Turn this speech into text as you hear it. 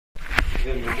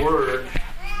in the Word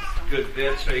a good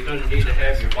bit, so you're going to need to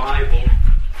have your Bible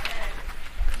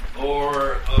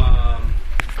or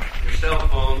your cell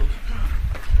phone,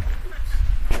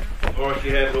 or if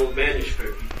you have an old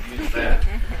manuscript, you can use that.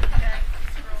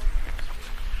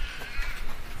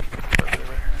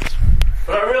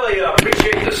 But I really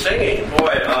appreciate the singing.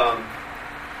 Boy,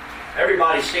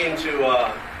 everybody seemed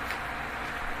to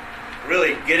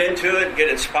really get into it, get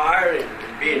inspired,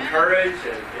 and be encouraged.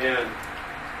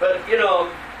 But, you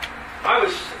know, I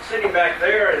was sitting back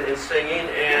there and singing,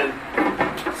 and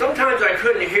sometimes I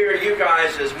couldn't hear you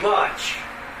guys as much.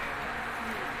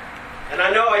 And I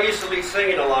know I used to lead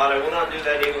singing a lot. I will not do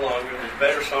that any longer. There's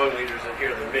better song leaders in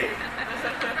here than me.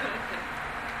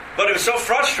 But it was so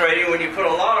frustrating when you put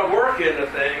a lot of work into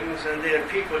things and then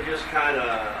people just kind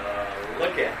of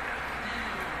look at it.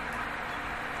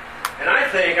 And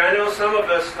I know some of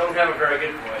us don't have a very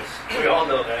good voice. We all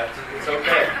know that. It's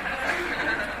okay.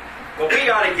 But we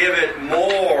got to give it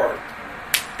more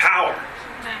power.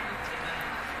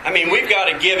 I mean, we've got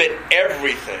to give it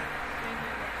everything.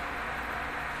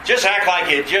 Just act like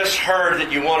you just heard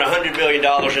that you won $100 million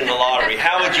in the lottery.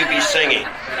 How would you be singing?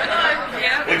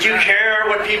 Would you care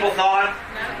what people thought?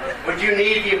 Would you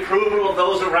need the approval of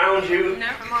those around you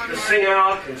to sing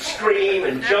out and scream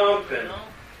and jump and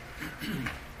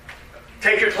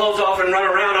take your clothes off and run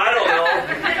around? I don't know.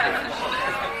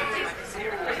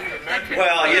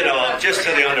 Well, you know, just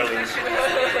to the underlings.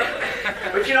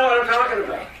 But you know what I'm talking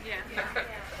about.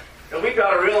 And we've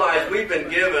got to realize we've been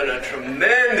given a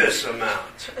tremendous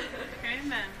amount.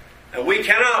 Amen. And we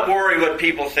cannot worry what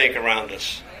people think around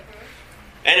us.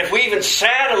 And if we even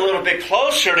sat a little bit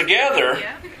closer together,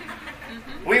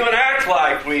 we would act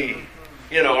like we,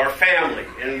 you know, are family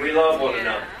and we love one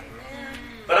another.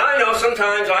 But I know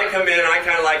sometimes I come in and I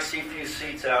kind of like see a few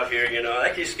seats out here, you know.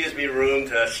 That just gives me room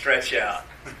to stretch out.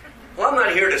 Well, I'm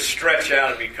not here to stretch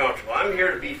out and be comfortable. I'm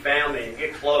here to be family and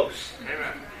get close.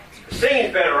 Amen.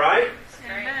 Singing's better, right?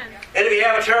 Amen. And if you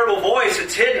have a terrible voice,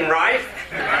 it's hidden, right?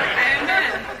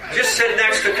 Amen. Just sit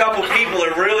next to a couple people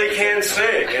that really can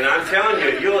sing, and I'm telling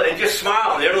you, and just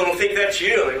smile, and everyone will think that's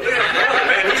you. Like, look at that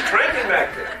man, he's cranking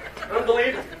back there.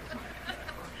 Unbelievable.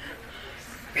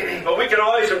 But we can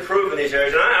always improve in these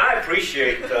areas, and I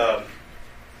appreciate the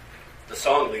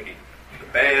song leading. The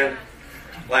band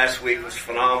last week was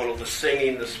phenomenal. The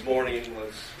singing this morning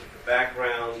was the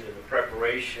background and the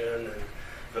preparation and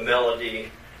the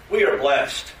melody. We are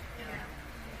blessed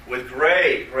with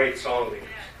great, great song leaders.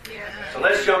 So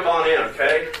let's jump on in,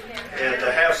 okay? And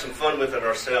have some fun with it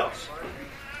ourselves.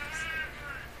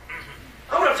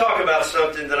 I want to talk about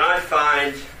something that I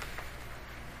find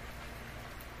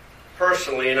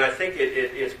personally, and I think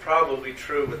it's probably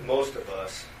true with most of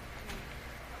us.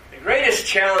 The greatest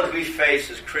challenge we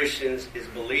face as Christians is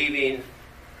believing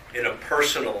in a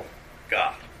personal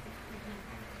God.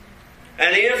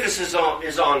 And the emphasis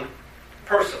is on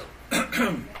personal.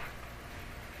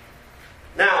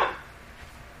 Now,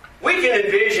 we can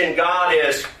envision God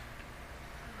as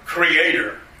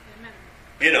creator.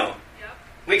 You know,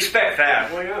 we expect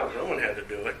that. Well, yeah, no one had to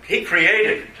do it. He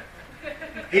created it.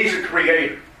 He's a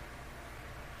creator.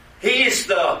 He's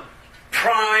the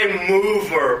prime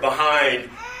mover behind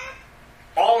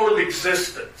all of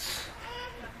existence.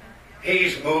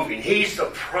 He's moving. He's the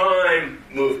prime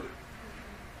mover.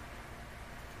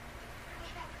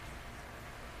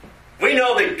 We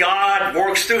know that God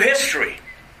works through history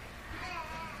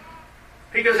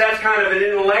because that's kind of an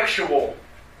intellectual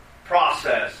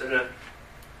process and an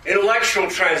intellectual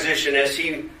transition as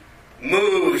He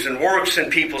moves and works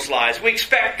in people's lives. We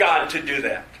expect God to do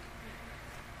that.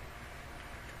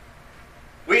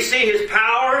 We see His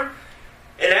power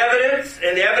and evidence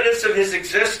and the evidence of His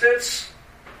existence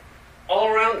all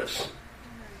around us.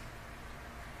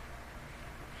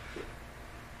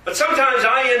 But sometimes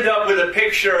I end up with a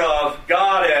picture of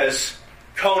God as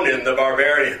Conan the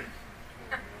Barbarian.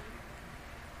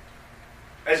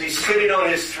 As He's sitting on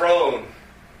His throne,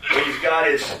 and He's got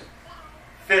His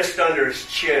fist under His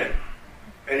chin,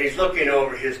 and He's looking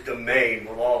over His domain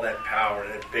with all that power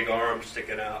and that big arm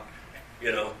sticking out,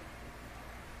 you know.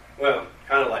 Well,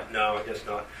 kind of like, no, I guess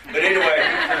not. But anyway,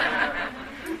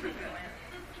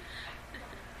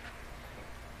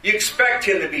 you expect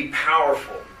Him to be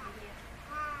powerful.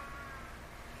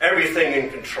 Everything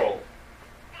in control.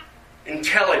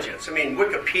 Intelligence. I mean,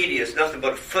 Wikipedia is nothing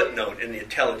but a footnote in the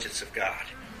intelligence of God.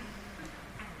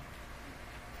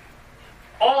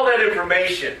 All that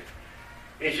information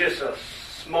is just a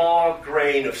small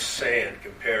grain of sand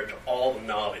compared to all the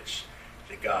knowledge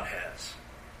that God has.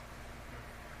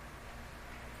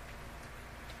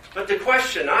 But the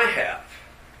question I have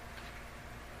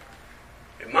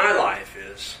in my life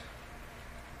is,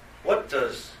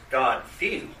 does God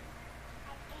feel?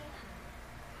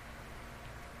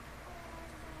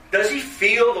 Does he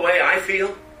feel the way I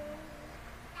feel?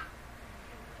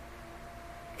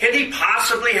 Can he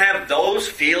possibly have those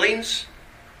feelings?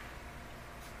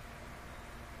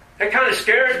 It kind of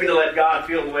scares me to let God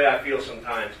feel the way I feel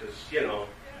sometimes because,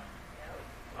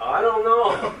 I don't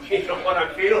know, what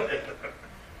I'm feeling.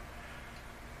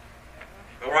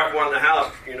 Before I go on in the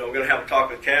house, we're going to have a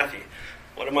talk with Kathy.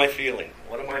 What am I feeling?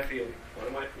 What am I feeling? What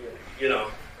am I feeling?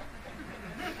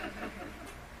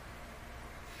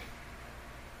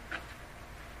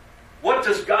 What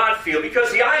does God feel?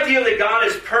 Because the idea that God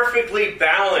is perfectly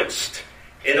balanced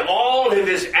in all of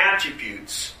his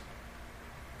attributes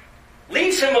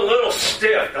leaves him a little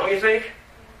stiff, don't you think?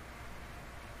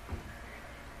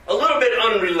 A little bit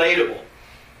unrelatable.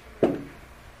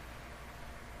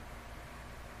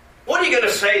 What are you going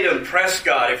to say to impress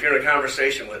God if you're in a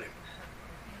conversation with him?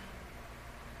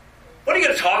 What are you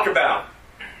going to talk about?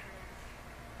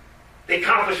 The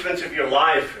accomplishments of your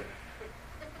life and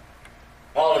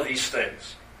all of these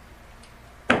things.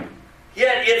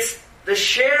 Yet it's the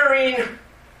sharing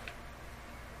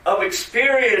of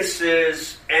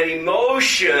experiences and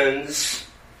emotions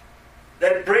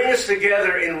that bring us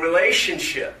together in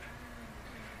relationship.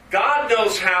 God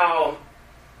knows how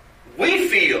we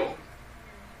feel.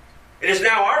 It is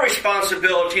now our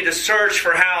responsibility to search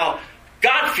for how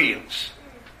God feels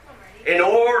in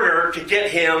order to get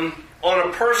him on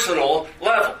a personal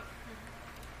level.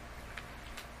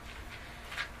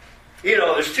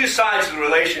 There's two sides to the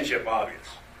relationship,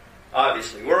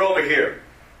 obviously. We're over here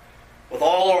with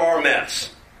all of our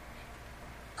mess.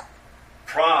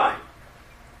 Pride,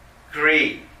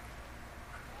 greed,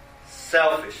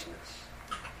 selfishness,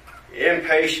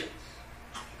 impatience,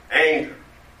 anger,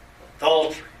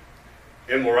 adultery,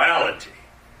 immorality,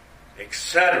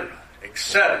 etc.,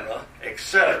 etc.,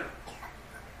 etc.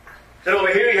 Then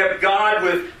over here you have God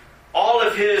with all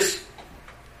of his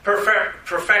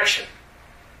perfection.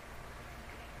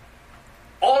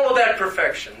 All of that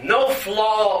perfection. No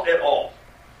flaw at all.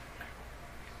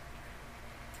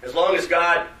 As long as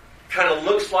God kind of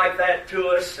looks like that to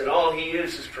us and all he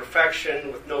is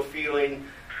perfection with no feeling,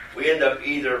 we end up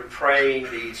either praying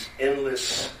these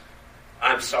endless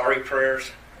I'm sorry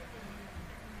prayers.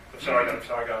 I'm sorry God, I'm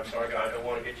sorry God, I'm sorry God, I don't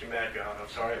want to get you mad, God. I'm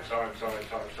sorry.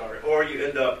 Or you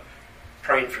end up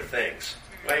praying for things.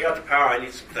 Well, you got the power, I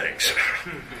need some things.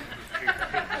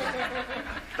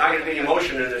 Not going to be any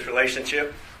emotion in this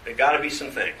relationship. There got to be some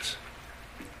things.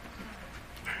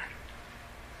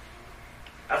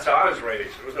 That's how I was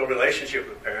raised. There was no relationship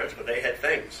with parents, but they had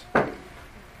things. I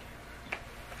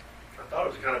thought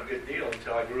it was kind of a good deal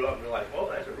until I grew up and realized, whoa,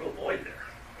 there's a real void there.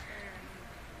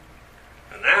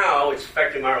 And now it's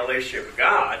affecting my relationship with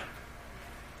God,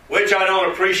 which I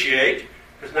don't appreciate,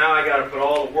 because now I got to put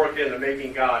all the work into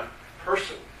making God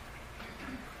personal.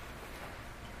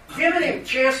 Giving him a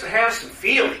chance to have some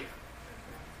feeling.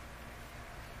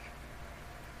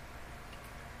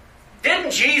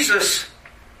 Didn't Jesus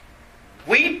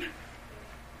weep?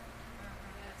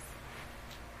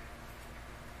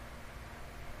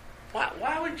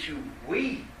 Why would you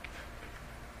weep?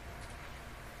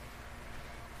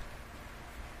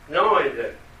 Knowing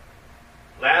that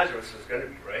Lazarus is going to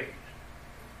be raised.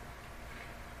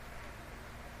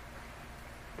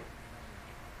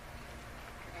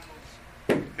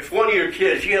 If one of your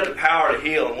kids, you had the power to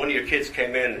heal, and one of your kids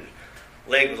came in and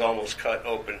the leg was almost cut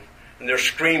open, and they're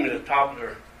screaming at the top of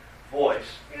their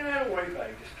voice, don't worry about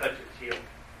it, just touch it, it's healed.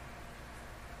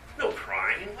 No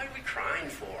crying. What are we crying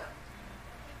for?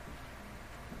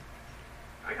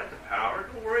 I got the power,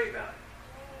 don't worry about it.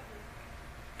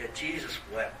 Yet Jesus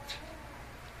wept.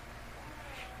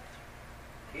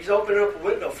 He's opening up a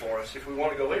window for us if we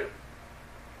want to go in.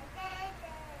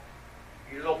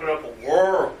 He's opening up a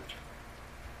world.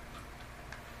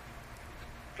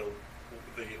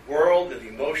 The world of the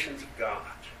emotions of God,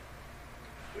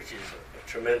 which is a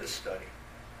tremendous study.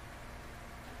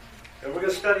 And we're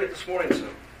going to study it this morning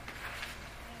some.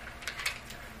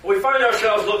 We find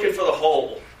ourselves looking for the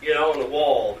hole, in the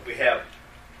wall that we have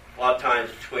a lot of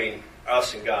times between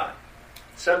us and God.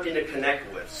 Something to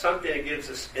connect with. Something that gives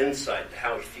us insight to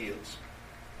how he feels.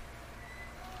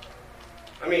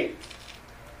 In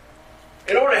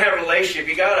order to have a relationship,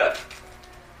 you got to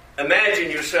imagine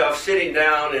yourself sitting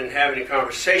down and having a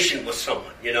conversation with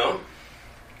someone,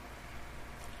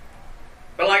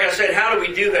 But like I said, how do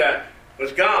we do that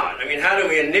with God? How do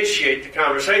we initiate the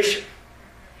conversation?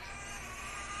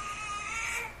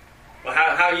 Well,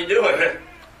 how you doing?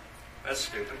 That's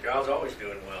stupid. God's always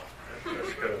doing well.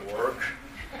 That's going to work.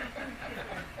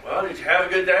 Well, did you have a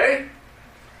good day?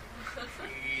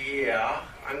 Yeah,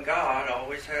 I'm God.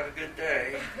 Always have a good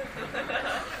day. Did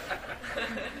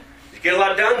you get a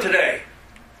lot done today?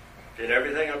 Did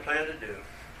everything I planned to do.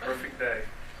 Perfect day.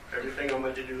 Everything on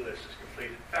my to-do list is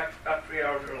completed. In fact, about 3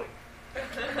 hours early.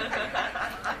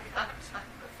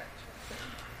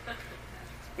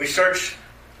 We search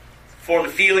for the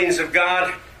feelings of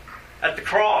God at the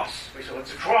cross. We say,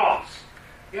 what's the cross?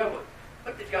 Yeah, but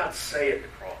what did God say at the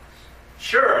cross?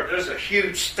 Sure, there's a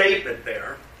huge statement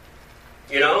there.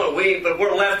 But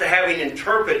we're left to having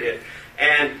interpreted it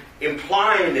and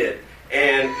implying it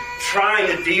and trying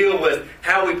to deal with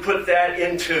how we put that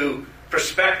into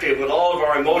perspective with all of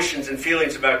our emotions and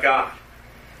feelings about God.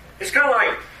 It's kind of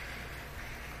like,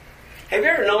 have you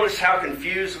ever noticed how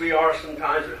confused we are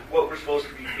sometimes at what we're supposed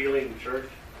to be feeling in church?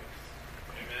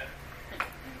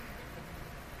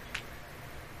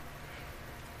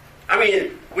 I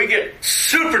mean, we get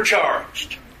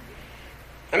supercharged.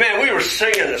 We were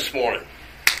singing this morning.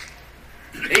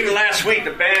 Even last week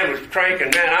the band was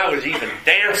cranking. Man, I was even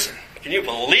dancing. Can you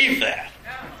believe that?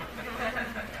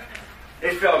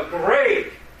 It felt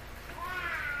great.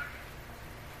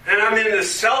 And I'm in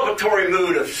this celebratory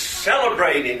mood of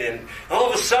celebrating, and all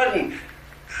of a sudden,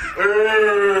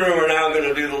 we're now going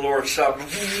to do the Lord's Supper.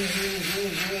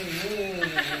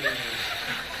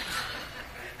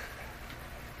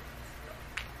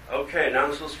 Okay, now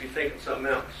I'm supposed to be thinking something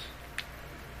else.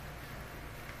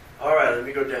 All right, let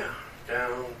me go down.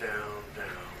 Down.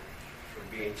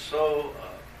 From being so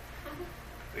up.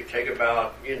 We take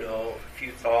about, a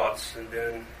few thoughts, and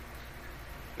then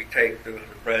we take the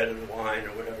bread and the wine,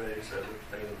 or whatever it is, that little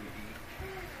thing that we eat.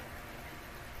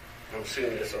 I'm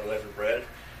assuming it's unleavened bread.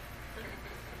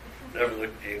 Never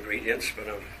looked at the ingredients, but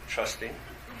I'm trusting.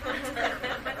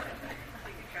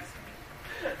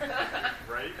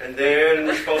 Right. And then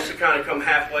we're supposed to kind of come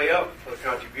halfway up for the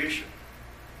contribution.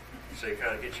 So you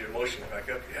kind of get your emotions back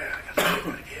up. Yeah, I got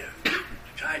something to give.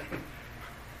 Tiny.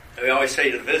 And we always say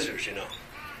to the visitors,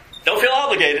 don't feel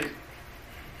obligated.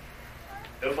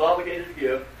 Don't feel obligated to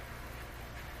give.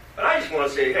 But I just want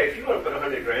to say, hey, if you want to put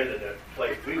 $100,000 in that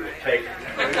plate, we will take it.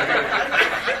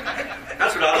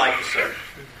 That's what I like to say.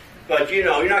 But you're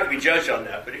not going to be judged on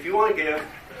that. But if you want to give,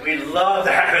 we'd love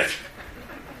to have it.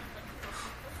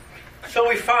 So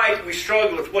we fight, we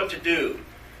struggle with what to do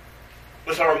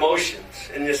with our emotions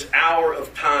in this hour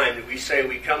of time that we say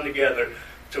we come together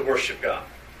to worship God.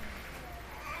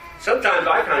 Sometimes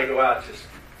I kind of go out just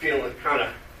feeling kind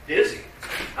of dizzy.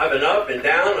 I've been up and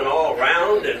down and all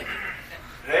around, and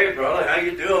hey brother, how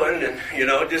you doing? And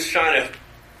just trying to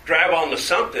grab onto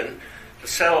something to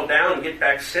settle down and get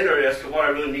back centered as to what I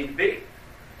really need to be.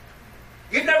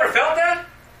 You've never felt that?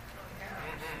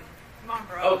 Come on,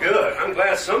 bro. Oh, good. I'm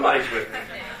glad somebody's with me.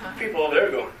 People over there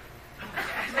going.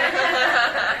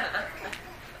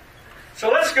 So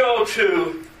let's go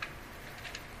to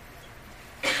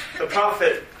the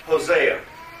prophet Hosea,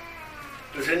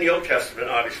 who's in the Old Testament,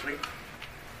 obviously.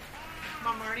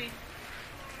 Come on, Marty.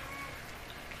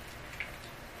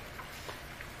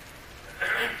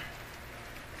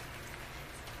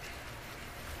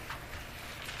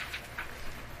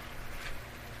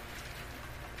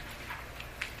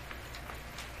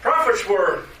 Prophets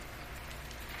were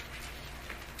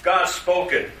God's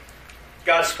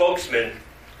spokesmen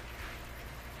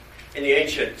in the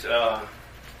ancient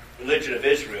religion of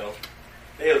Israel.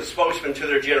 They were the spokesmen to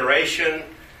their generation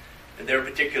and their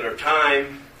particular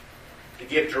time to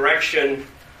give direction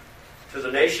to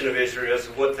the nation of Israel as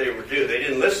to what they would do. They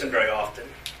didn't listen very often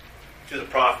to the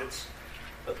prophets,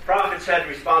 but the prophets had the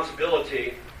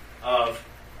responsibility of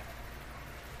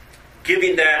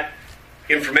giving that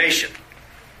information.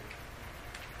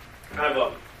 Kind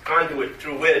of a conduit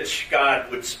through which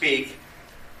God would speak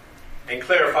and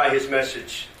clarify His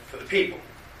message for the people.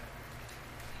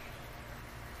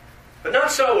 But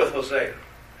not so with Hosea.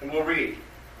 And we'll read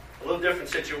a little different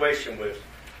situation with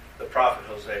the prophet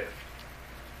Hosea.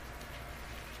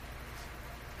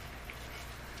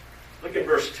 Look at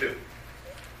verse 2.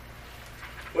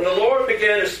 When the Lord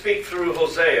began to speak through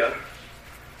Hosea,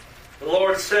 the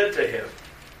Lord said to him,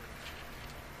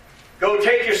 "Go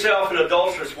take yourself an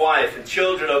adulterous wife and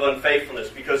children of unfaithfulness,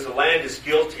 because the land is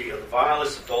guilty of the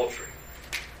vilest adultery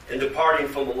in departing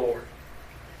from the Lord."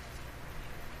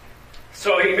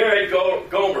 So he married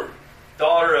Gomer,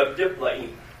 daughter of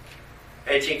Diblaim,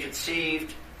 and she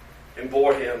conceived and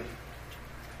bore him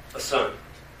a son.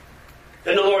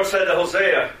 Then the Lord said to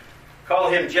Hosea,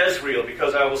 "Call him Jezreel,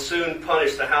 because I will soon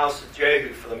punish the house of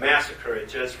Jehu for the massacre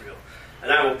at Jezreel,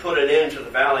 and I will put an end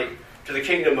to the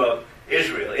kingdom of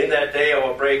Israel. In that day I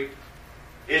will break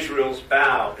Israel's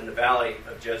bow in the valley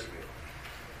of Jezreel."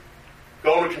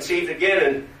 Gomer conceived again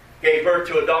and gave birth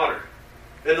to a daughter.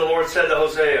 Then the Lord said to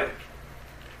Hosea,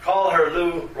 call her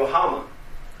Lo-Ruhamah,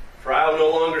 for I will no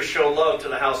longer show love to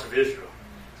the house of Israel,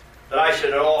 that I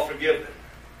should at all forgive them.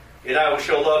 Yet I will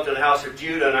show love to the house of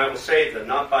Judah, and I will save them,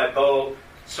 not by bow,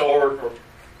 sword, or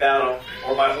battle,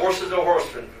 or by horses or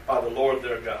horsemen, but by the Lord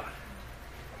their God.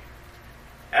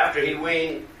 After he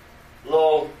weaned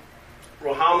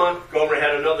Lo-Ruhamah, Gomer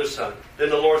had another son. Then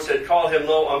the Lord said, call him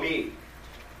Lo-Ammi,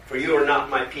 for you are not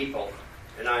my people,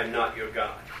 and I am not your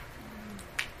God.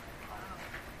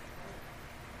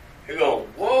 You go,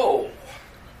 whoa!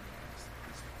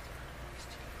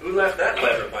 Who left that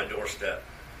letter at my doorstep?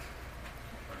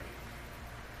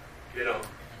 You know,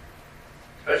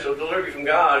 special delivery from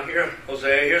God. Here,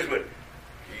 Hosea, here's what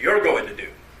you're going to do.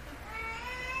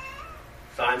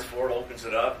 Signs 4 opens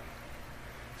it up.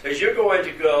 It says you're going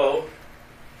to go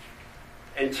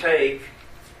and take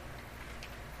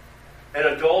an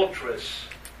adulterous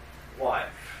wife.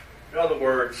 In other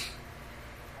words,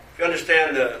 if you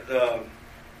understand the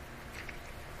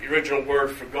original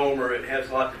word for Gomer, it has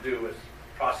a lot to do with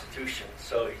prostitution.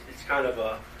 So it's kind of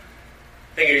a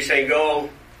thing he's saying, go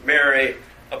marry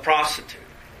a prostitute.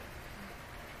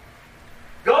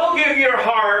 Go give your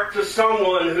heart to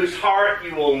someone whose heart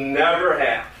you will never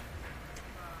have.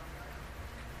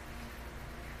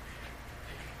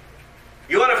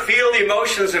 You want to feel the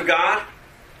emotions of God?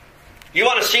 You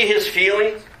want to see His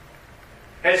feelings?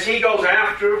 As He goes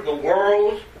after the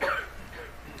world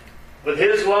with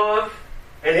His love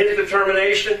and His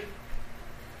determination,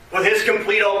 with His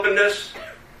complete openness,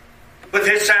 with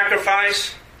His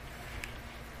sacrifice,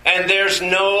 and there's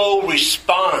no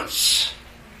response.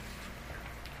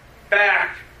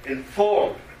 Back and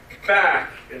forth,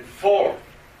 back and forth.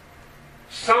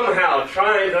 Somehow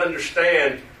trying to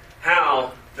understand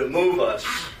how to move us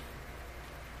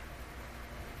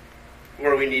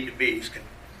where we need to be. He's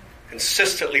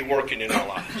consistently working in our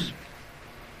lives.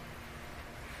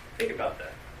 Think about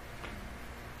that.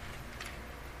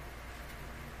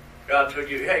 God told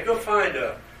you, hey, go find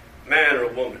a man or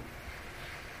a woman.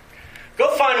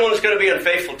 Go find one that's going to be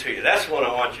unfaithful to you. That's the one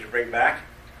I want you to bring back.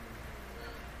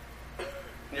 And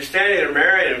you're standing there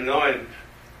married and knowing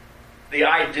the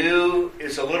I do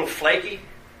is a little flaky.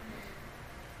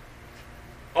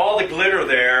 All the glitter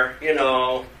there, you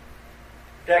know,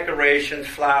 decorations,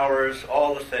 flowers,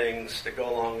 all the things that go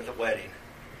along with a wedding.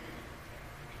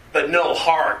 But no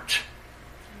heart.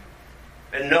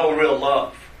 And no real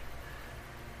love.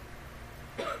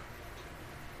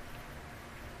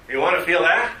 You want to feel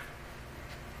that?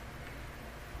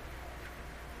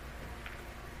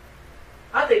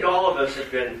 I think all of us have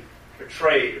been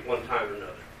betrayed at one time or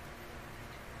another.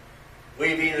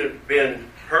 We've either been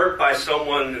hurt by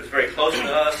someone who's very close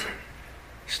to us,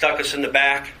 stuck us in the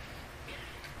back.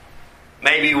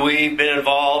 Maybe we've been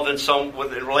involved in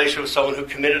a relationship with someone who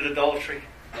committed adultery.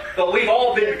 But we've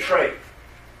all been betrayed.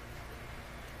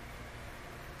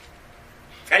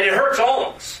 And it hurts all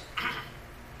of us.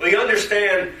 We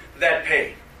understand that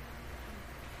pain.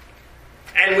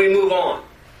 And we move on.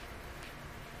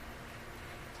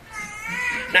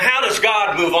 Now, how does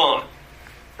God move on?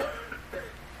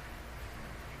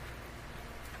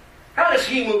 How does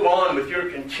He move on with your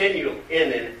continual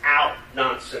in and out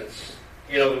nonsense,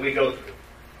 that we go through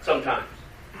sometimes?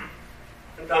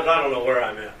 Sometimes I don't know where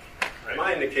I'm at. Am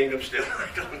I in the kingdom still? I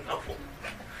don't know.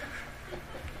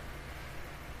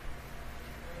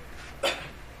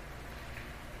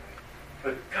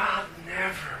 But God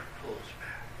never pulls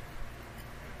back.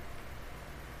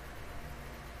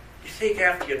 You think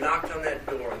after you knocked on that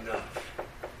door enough,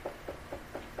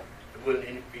 there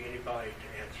wouldn't be anybody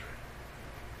to answer it?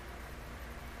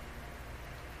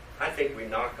 I think we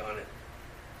knock on it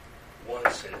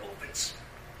once and it opens.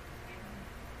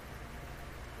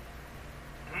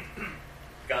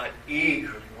 God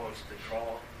eagerly wants to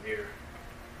draw near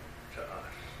to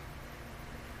us.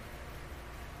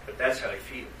 But that's how He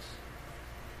feels.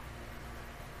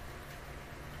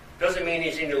 Doesn't mean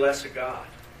He's any less a God.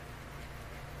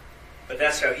 But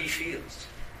that's how He feels.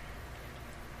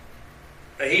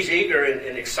 Now, He's eager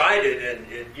and excited and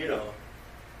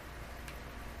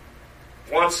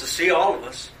wants to see all of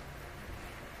us.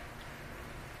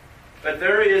 But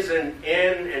there is an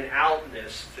in and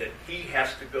outness that He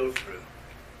has to go through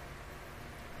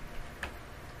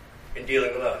in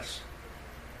dealing with us.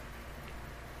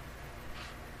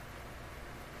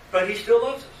 But He still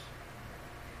loves us.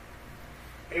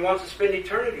 And He wants to spend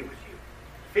eternity with you.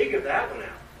 Figure that one out.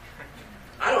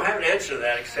 I don't have an answer to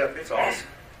that except it's awesome.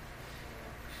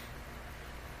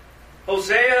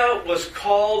 Hosea was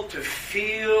called to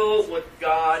feel what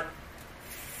God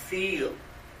feels.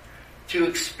 To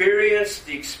experience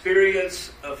the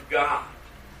experience of God.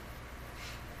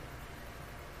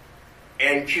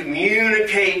 and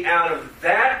communicate out of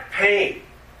that pain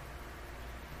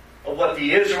of what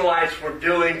the Israelites were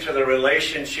doing to the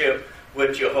relationship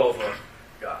with Jehovah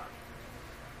God.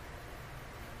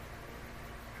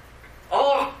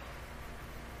 All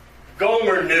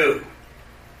Gomer knew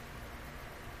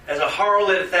as a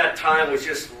harlot at that time was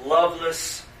just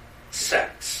loveless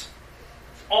sex.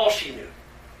 That's all she knew.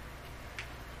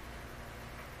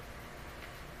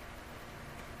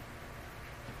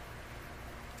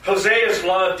 Hosea's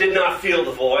love did not fill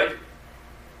the void.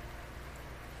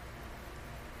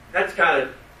 That's kind of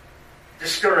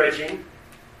discouraging.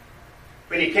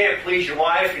 When you can't please your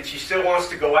wife and she still wants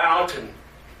to go out and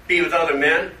be with other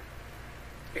men,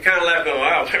 you kind of let go,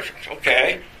 oh,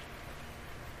 okay.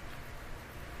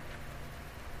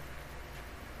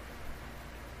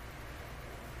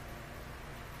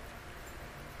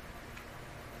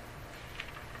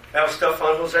 That was tough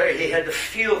on Hosea. He had to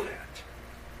feel that.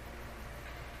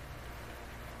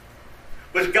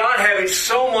 With God having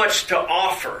so much to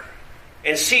offer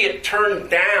and see it turned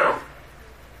down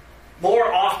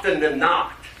more often than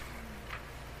not.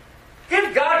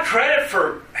 Give God credit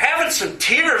for having some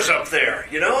tears up there,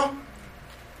 you know?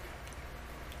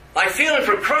 Like feeling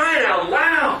for crying out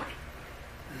loud.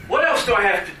 What else do I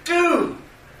have to do?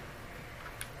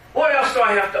 What else do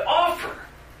I have to offer?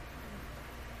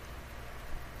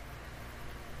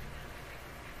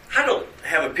 I don't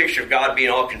have a picture of God being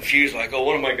all confused, like, oh,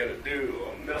 what am I going to do?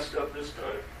 I'm messed up this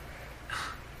time.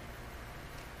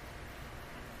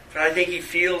 But I think He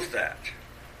feels that.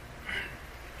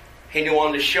 He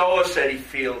wanted to show us that He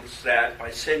feels that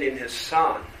by sending His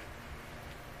Son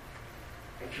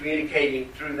and communicating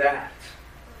through that.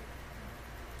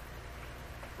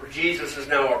 For Jesus is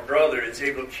now our brother, is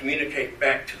able to communicate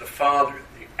back to the Father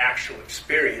the actual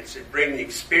experience and bring the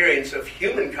experience of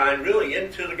humankind really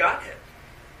into the Godhead.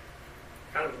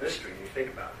 Kind of a mystery when you think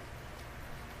about it.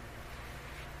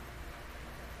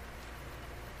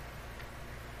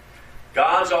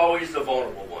 God's always the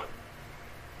vulnerable one.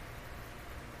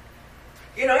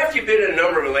 You know, after you've been in a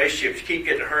number of relationships, you keep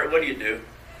getting hurt, what do? You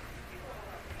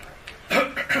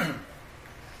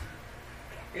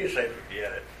just say,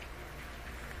 forget it.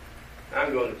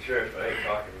 I'm going to church, but I ain't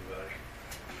talking to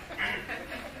anybody.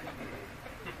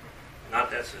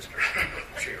 Not that sister.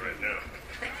 I'm seeing right now.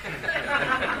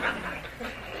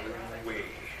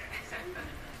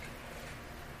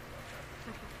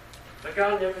 But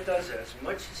God never does that. As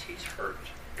much as He's hurt,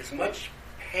 as much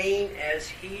pain as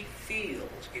He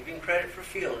feels, give Him credit for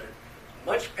feeling it, as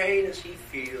much pain as He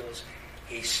feels,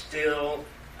 He still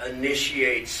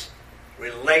initiates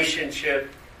relationship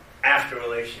after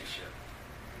relationship.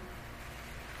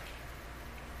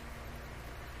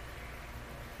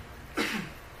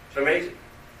 It's amazing.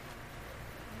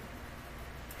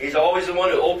 He's always the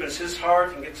one who opens His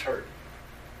heart and gets hurt.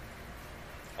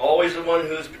 Always the one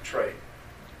who is betrayed.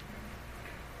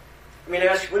 I mean,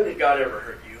 ask, when did God ever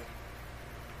hurt you?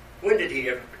 When did He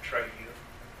ever betray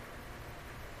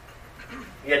you?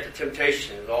 Yet the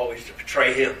temptation is always to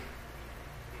betray Him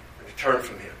and to turn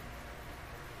from Him.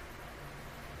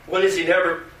 When has He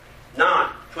never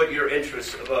not put your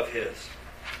interests above His?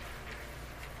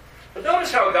 But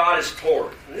notice how God is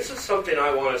torn. And this is something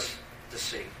I want us to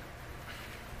see.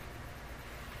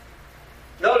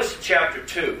 Notice in chapter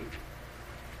 2.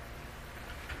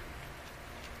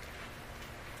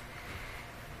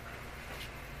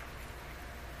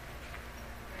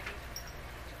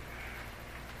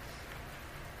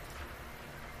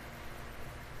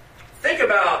 Think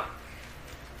about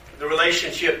the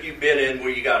relationship you've been in where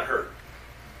you got hurt.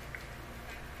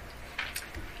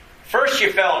 First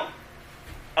you felt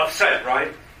upset,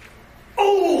 right?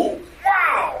 Oh,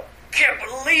 wow! Can't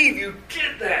believe you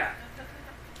did that.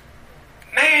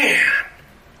 Man!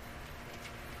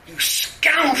 You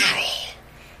scoundrel!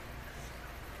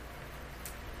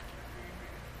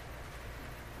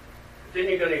 Then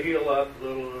you're going to heal up a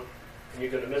little, and you're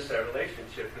going to miss that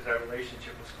relationship because that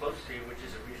relationship was close to you, which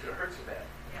is the reason it hurts so bad.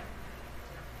 Yeah.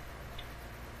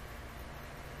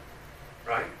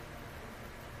 Right?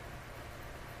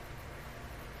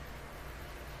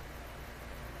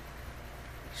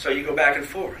 So you go back and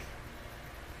forth.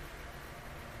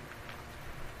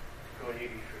 Oh, you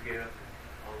forgive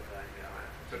all of that. Yeah,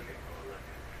 it's okay.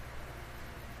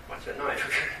 Watch that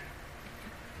knife.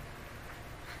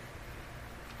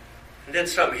 And then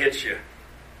something hits you.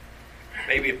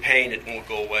 Maybe a pain that won't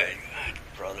go away. God,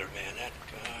 brother, man, that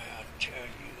guy, I tell you,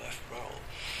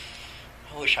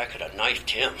 I wish I could have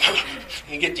knifed him.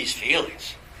 You get these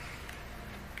feelings.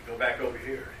 You go back over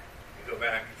here. You go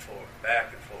back and forth,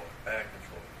 back and forth, back and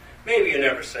forth. Maybe you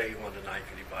never say you want to knife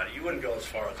anybody. You wouldn't go as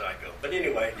far as I go. But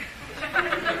anyway,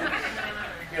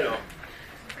 you know,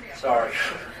 Sorry.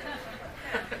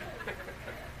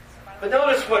 But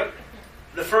notice what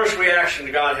the first reaction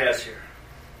that God has here.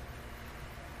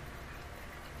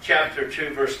 Chapter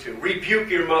 2, verse 2. Rebuke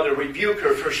your mother, rebuke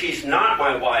her, for she's not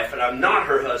my wife, and I'm not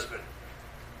her husband.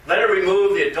 Let her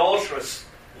remove the adulterous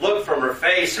look from her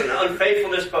face and the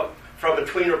unfaithfulness from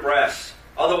between her breasts.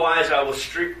 Otherwise I will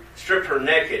strip her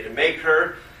naked and make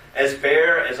her as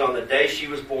bare as on the day she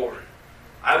was born.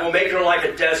 I will make her like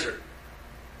a desert,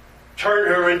 turn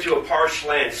her into a parched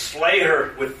land, slay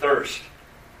her with thirst.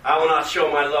 I will not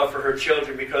show my love for her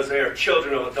children because they are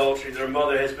children of adultery. Their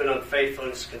mother has been unfaithful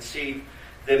and has conceived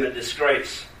them in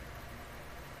disgrace.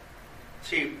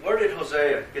 See, where did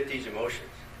Hosea get these emotions?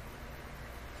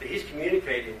 See, he's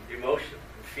communicating the emotions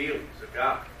and feelings of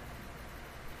God.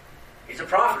 He's a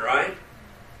prophet, right?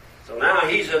 So now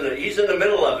he's in the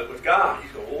middle of it with God.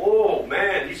 He's going, oh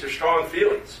man, these are strong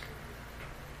feelings.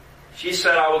 She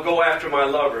said, I will go after my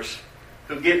lovers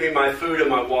who give me my food and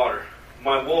my water,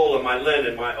 my wool and my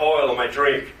linen, my oil and my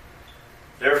drink.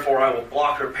 Therefore I will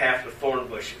block her path with thorn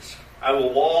bushes. I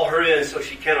will wall her in so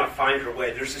she cannot find her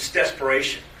way. There's this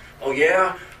desperation. Oh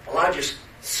yeah? Well, I just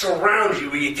surround you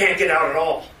where you can't get out at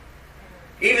all.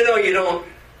 Even though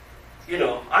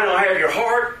I don't have your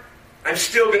heart, I'm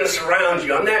still going to surround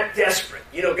you. I'm that desperate.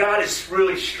 God is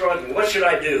really struggling. What should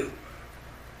I do?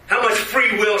 How much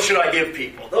free will should I give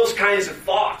people? Those kinds of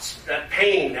thoughts, that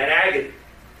pain, that agony.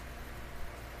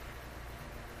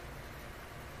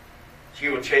 She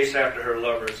will chase after her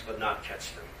lovers, but not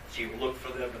catch them. She will look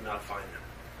for them, but not find them.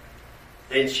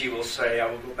 Then she will say, I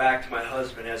will go back to my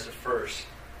husband as the first,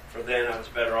 for then I was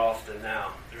better off than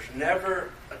now. There's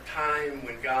never a time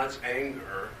when God's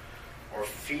anger or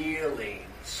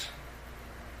feelings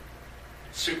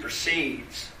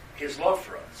supersedes His love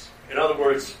for us. In other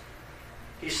words,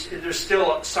 there's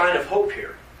still a sign of hope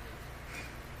here.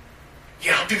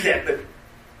 Yeah, I'll do that, but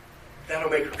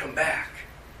that'll make her come back.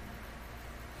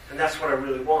 And that's what I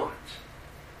really want.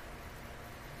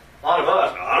 A lot of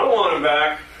us, I don't want him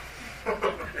back.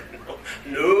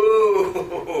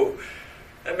 No.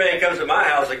 That man comes to my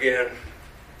house again.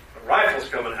 A rifle's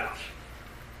coming out.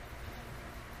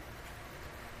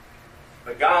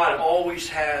 But God always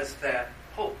has that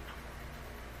hope.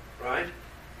 Right?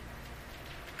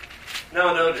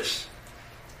 Now notice.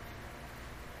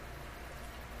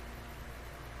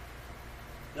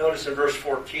 Notice in verse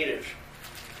 14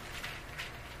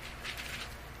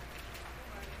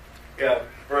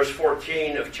 verse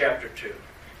 14 of chapter 2.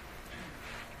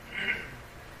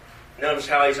 Notice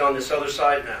how he's on this other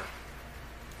side now.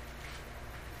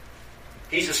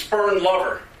 He's a spurned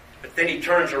lover, but then he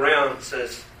turns around and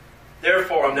says,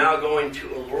 therefore I'm now going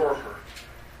to allure her.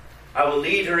 I will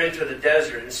lead her into the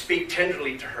desert and speak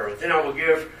tenderly to her. Then I will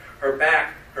give her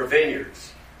back her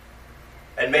vineyards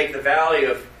and make the valley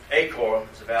of Achor,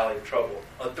 the valley of trouble,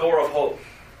 a door of hope.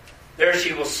 There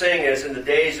she will sing as in the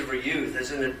days of her youth,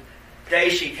 as in the day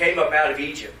she came up out of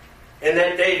Egypt. In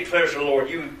that day, declares the Lord,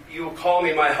 you will call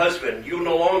me my husband. You will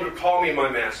no longer call me my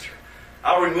master.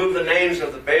 I'll remove the names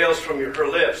of the Baals from her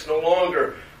lips. No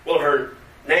longer will her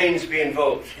names be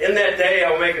invoked. In that day,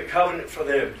 I will make a covenant for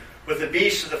them with the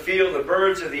beasts of the field, the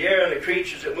birds of the air, and the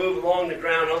creatures that move along the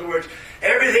ground. In other words,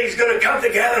 everything's going to come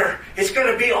together. It's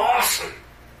going to be awesome.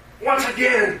 Once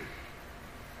again.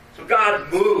 So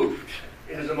God moved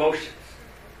in His emotions.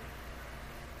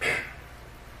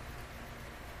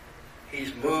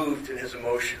 He's moved in His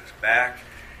emotions back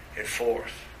and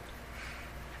forth.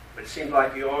 But it seems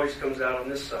like He always comes out on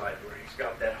this side where He's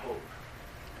got that hope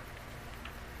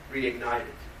reignited.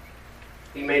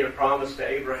 He made a promise to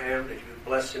Abraham that He would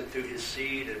bless him through his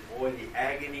seed, and boy, the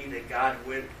agony that God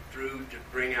went through to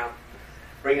bring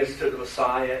us to the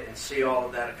Messiah and see all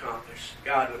of that accomplished.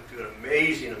 God went through an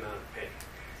amazing amount of pain.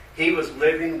 He was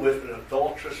living with an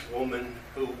adulterous woman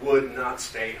who would not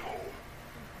stay home.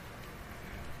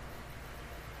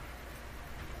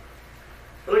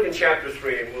 Look in chapter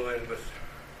 3, and we'll end with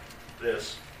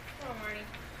this. Oh, Marty.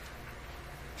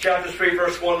 Chapter 3,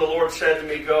 verse 1, the Lord said to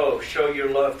me, go, show your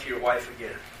love to your wife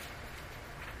again.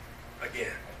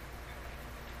 Again.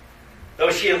 Though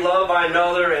she is loved by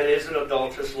another and is an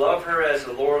adulteress, love her as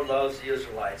the Lord loves the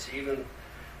Israelites, even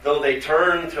though they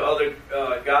turn to other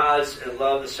gods and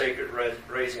love the sacred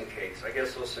raisin cakes. I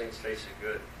guess those things tasted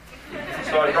good.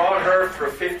 So I brought her for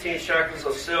 15 shekels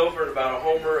of silver and about a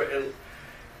homer and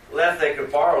lethek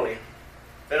of barley.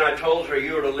 Then I told her,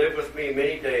 you are to live with me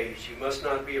many days. You must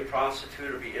not be a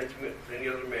prostitute or be intimate with any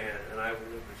other man, and I will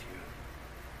live with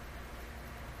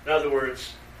you. In other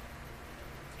words,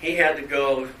 he had to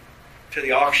go to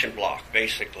the auction block,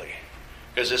 basically,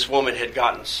 because this woman had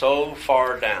gotten so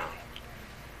far down.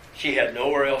 She had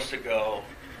nowhere else to go.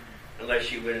 unless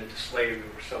she went into slavery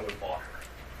where someone bought her.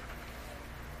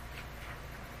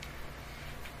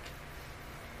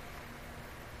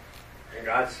 And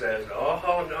God says,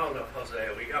 oh, no,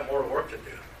 Hosea, we got more work to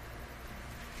do.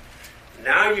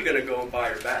 Now you're going to go and buy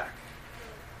her back.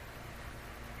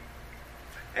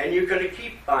 And you're going to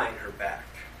keep buying her back.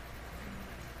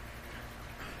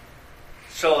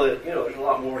 So that, there's a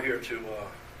lot more here to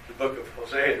the book of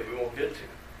Hosea that we won't get to.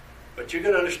 But you're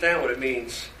going to understand what it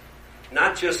means.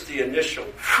 Not just the initial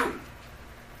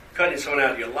cutting someone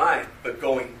out of your life, but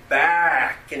going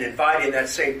back and inviting that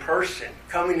same person,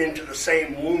 coming into the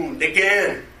same wound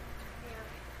again.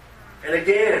 And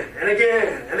again, and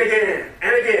again, and again,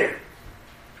 and again.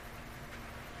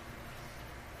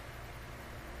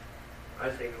 I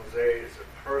think Hosea is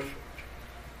a perfect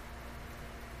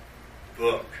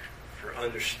book for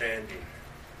understanding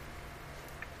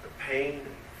the pain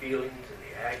and feelings and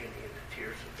the agony and the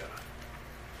tears of God.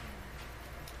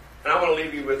 And I want to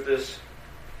leave you with this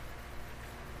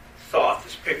thought,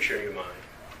 this picture in your mind.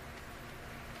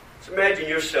 So imagine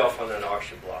yourself on that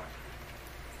auction block.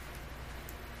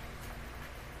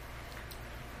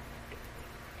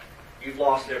 You've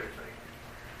lost everything.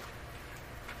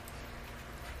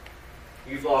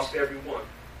 You've lost everyone.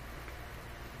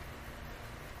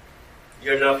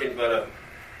 You're nothing but a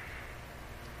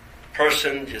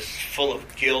person just full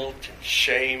of guilt and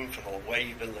shame for the way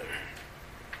you've been living.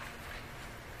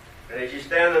 And as you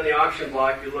stand on the auction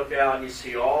block, you look out and you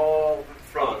see all in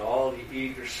front, all the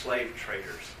eager slave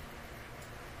traders.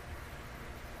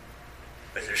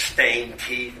 With their stained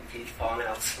teeth and teeth falling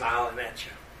out, smiling at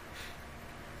you.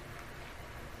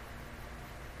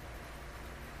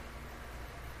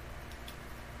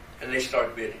 And they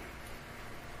start bidding.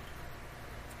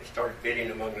 They start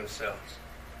bidding among themselves.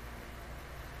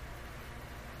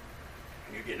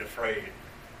 And you're getting afraid.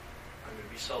 I'm going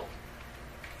to be sold.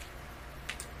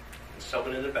 And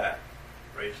someone in the back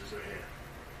raises their hand.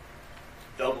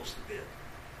 Doubles the bid.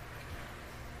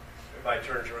 Everybody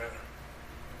turns around.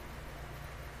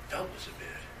 Doubles the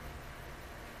bid.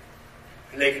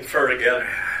 And they confer together.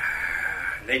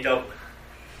 And they double it.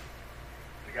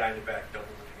 The guy in the back doubles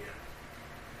it again.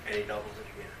 And he doubles it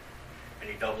again. And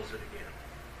he doubles it again.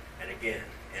 And again.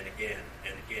 And again.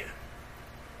 And again.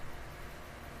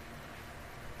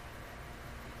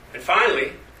 And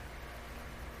finally,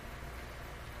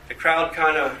 the crowd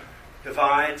kind of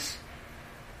divides.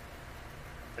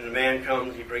 And the man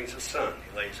comes, he brings his son.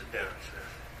 He lays it down.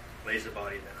 Lays the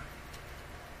body down.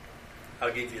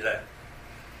 I'll give you that.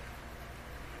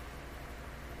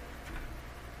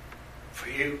 For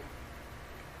you.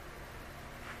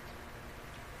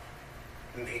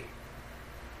 Me.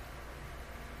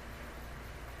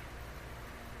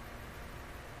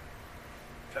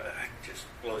 That just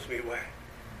blows me away.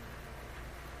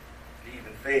 To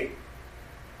even think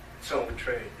someone would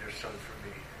trade their son for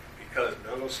me, because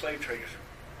none of those slave traders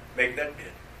make that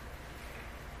bid.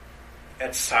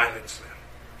 That silenced them.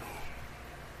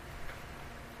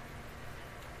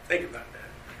 Think about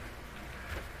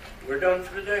that. We're done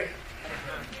for the day.